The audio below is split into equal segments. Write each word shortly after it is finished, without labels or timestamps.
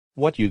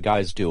What you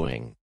guys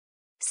doing?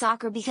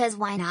 Soccer, because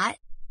why not?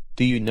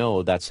 Do you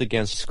know that's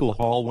against school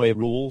hallway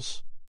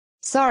rules?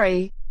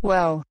 Sorry,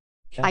 well,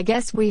 I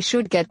guess we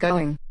should get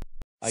going.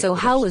 So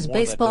how was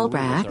baseball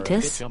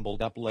practice?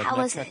 How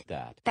was it?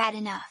 Bad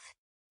enough.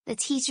 The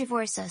teacher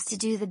forced us to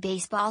do the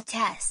baseball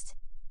test.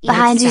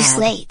 Behind your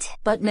slate.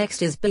 But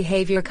next is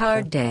behavior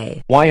card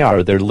day. Why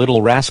are there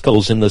little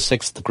rascals in the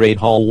 6th grade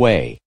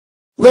hallway?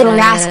 Little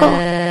rascal?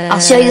 I'll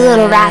show you,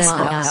 little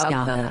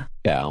rascal.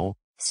 Yeah.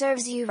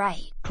 Serves you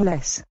right.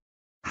 Class.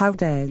 How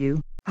dare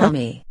you?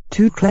 Mommy.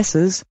 2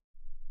 classes?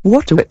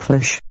 What a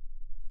whiplash.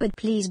 But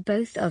please,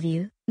 both of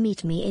you,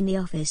 meet me in the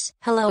office.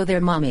 Hello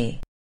there,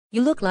 Mommy.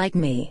 You look like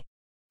me.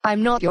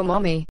 I'm not your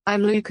mommy,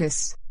 I'm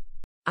Lucas.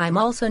 I'm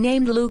also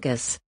named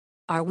Lucas.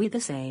 Are we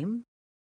the same?